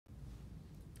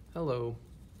Hello.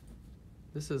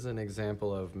 This is an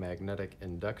example of magnetic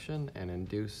induction and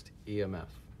induced EMF.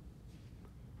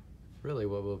 Really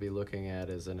what we'll be looking at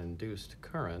is an induced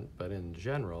current, but in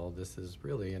general this is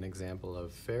really an example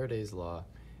of Faraday's law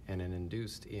and an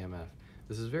induced EMF.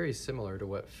 This is very similar to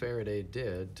what Faraday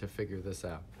did to figure this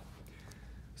out.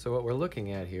 So what we're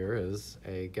looking at here is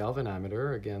a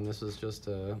galvanometer. Again, this is just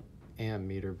a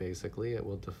ammeter basically. It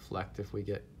will deflect if we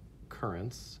get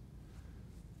currents.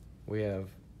 We have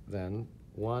then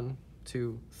 1,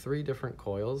 2, 3 different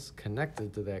coils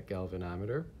connected to that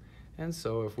galvanometer. And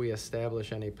so if we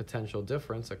establish any potential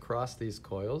difference across these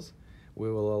coils,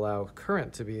 we will allow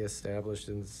current to be established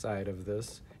inside of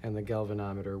this, and the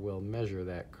galvanometer will measure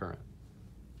that current.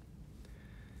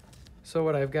 So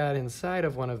what I've got inside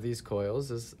of one of these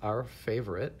coils is our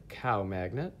favorite cow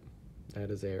magnet. That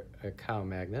is a cow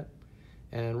magnet.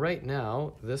 And right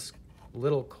now, this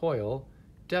little coil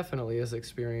definitely is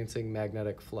experiencing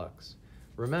magnetic flux.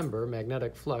 Remember,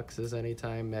 magnetic flux is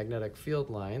anytime magnetic field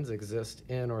lines exist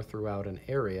in or throughout an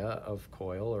area of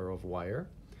coil or of wire.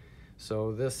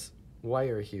 So this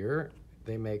wire here,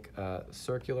 they make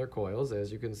circular coils.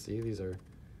 As you can see, these are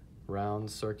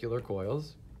round circular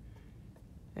coils.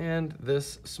 And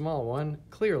this small one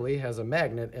clearly has a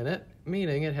magnet in it,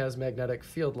 meaning it has magnetic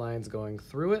field lines going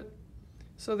through it.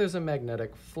 So there's a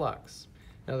magnetic flux.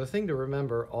 Now the thing to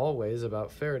remember always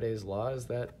about Faraday's law is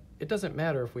that it doesn't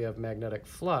matter if we have magnetic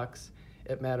flux,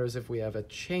 it matters if we have a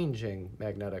changing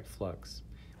magnetic flux.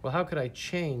 Well, how could I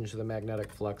change the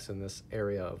magnetic flux in this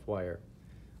area of wire?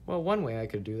 Well, one way I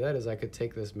could do that is I could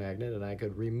take this magnet and I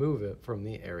could remove it from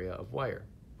the area of wire.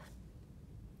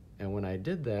 And when I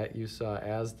did that, you saw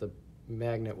as the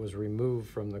magnet was removed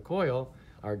from the coil,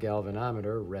 our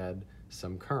galvanometer read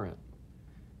some current.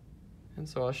 And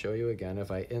so I'll show you again.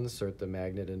 If I insert the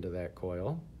magnet into that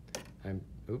coil,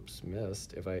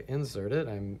 missed. If I insert it,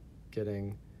 I'm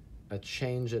getting a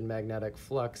change in magnetic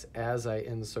flux as I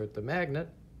insert the magnet.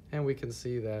 And we can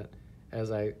see that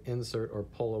as I insert or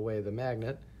pull away the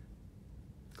magnet,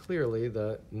 clearly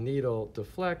the needle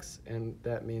deflects, and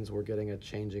that means we're getting a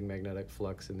changing magnetic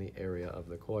flux in the area of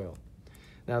the coil.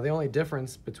 Now, the only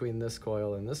difference between this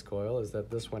coil and this coil is that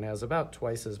this one has about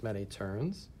twice as many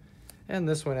turns, and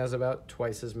this one has about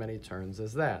twice as many turns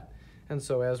as that. And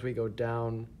so as we go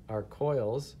down our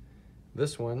coils,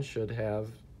 this one should have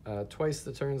twice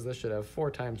the turns, this should have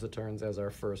 4 times the turns as our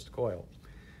first coil.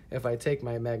 If I take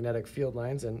my magnetic field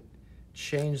lines and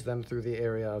change them through the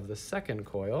area of the second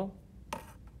coil,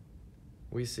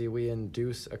 we see we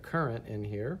induce a current in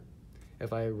here.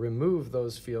 If I remove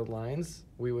those field lines,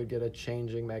 we would get a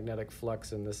changing magnetic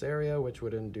flux in this area, which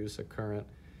would induce a current,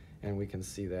 and we can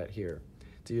see that here.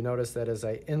 Do you notice that as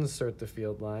I insert the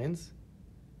field lines,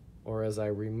 or as I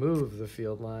remove the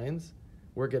field lines,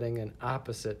 we're getting an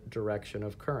opposite direction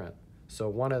of current. So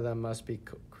one of them must be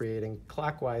creating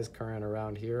clockwise current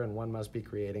around here, and one must be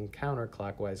creating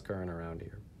counterclockwise current around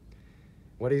here.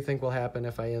 What do you think will happen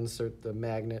if I insert the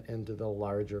magnet into the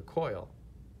larger coil?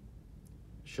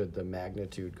 Should the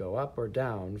magnitude go up or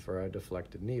down for a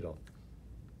deflected needle?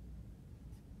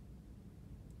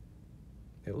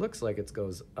 It looks like it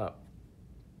goes up.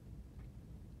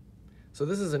 So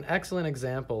this is an excellent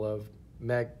example of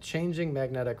changing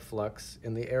magnetic flux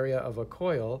in the area of a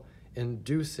coil,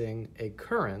 inducing a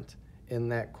current in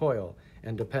that coil.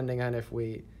 And depending on if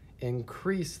we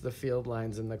increase the field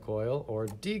lines in the coil or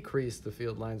decrease the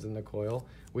field lines in the coil,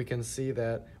 we can see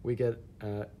that we get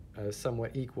a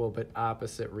somewhat equal but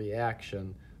opposite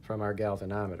reaction from our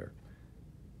galvanometer.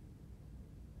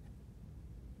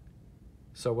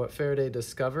 So what Faraday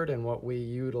discovered and what we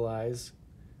utilize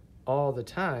all the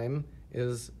time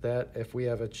is that if we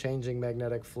have a changing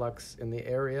magnetic flux in the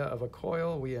area of a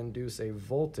coil, we induce a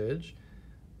voltage,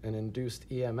 an induced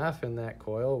EMF in that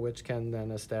coil, which can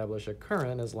then establish a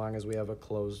current as long as we have a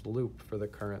closed loop for the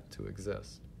current to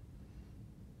exist.